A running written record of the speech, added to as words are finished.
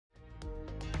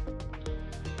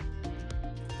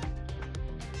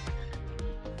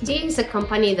GE is a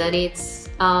company that it's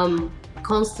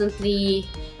constantly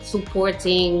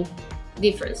supporting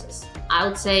differences. I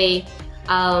would say,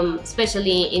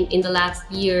 especially in the last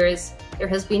years, there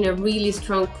has been a really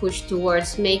strong push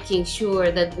towards making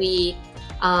sure that we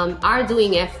are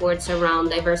doing efforts around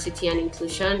diversity and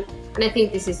inclusion. And I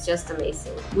think this is just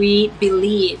amazing. We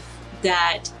believe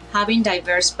that having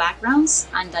diverse backgrounds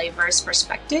and diverse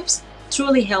perspectives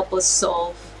truly help us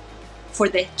solve for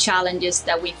the challenges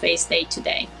that we face day to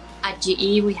day. At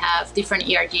GE, we have different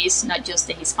ERGs, not just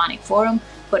the Hispanic Forum,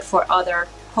 but for other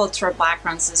cultural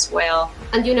backgrounds as well.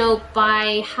 And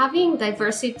by having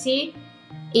diversity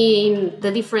in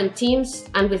the different teams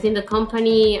and within the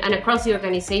company and across the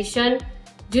organization,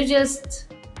 you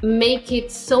just make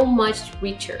it so much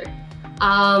richer.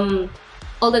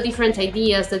 All the different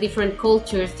ideas, the different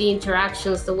cultures, the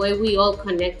interactions, the way we all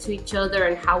connect to each other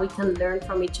and how we can learn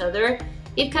from each other,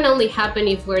 it can only happen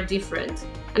if we're different.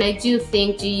 And I do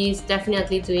think GE is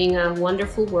definitely doing a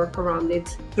wonderful work around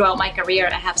it. Throughout my career,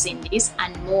 I have seen this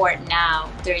and more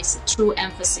now. There is a true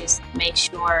emphasis to make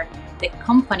sure the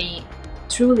company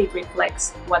truly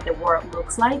reflects what the world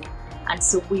looks like. And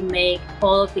so we make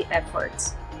all of the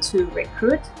efforts to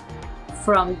recruit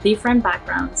from different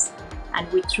backgrounds,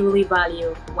 and we truly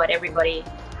value what everybody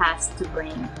has to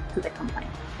bring to the company.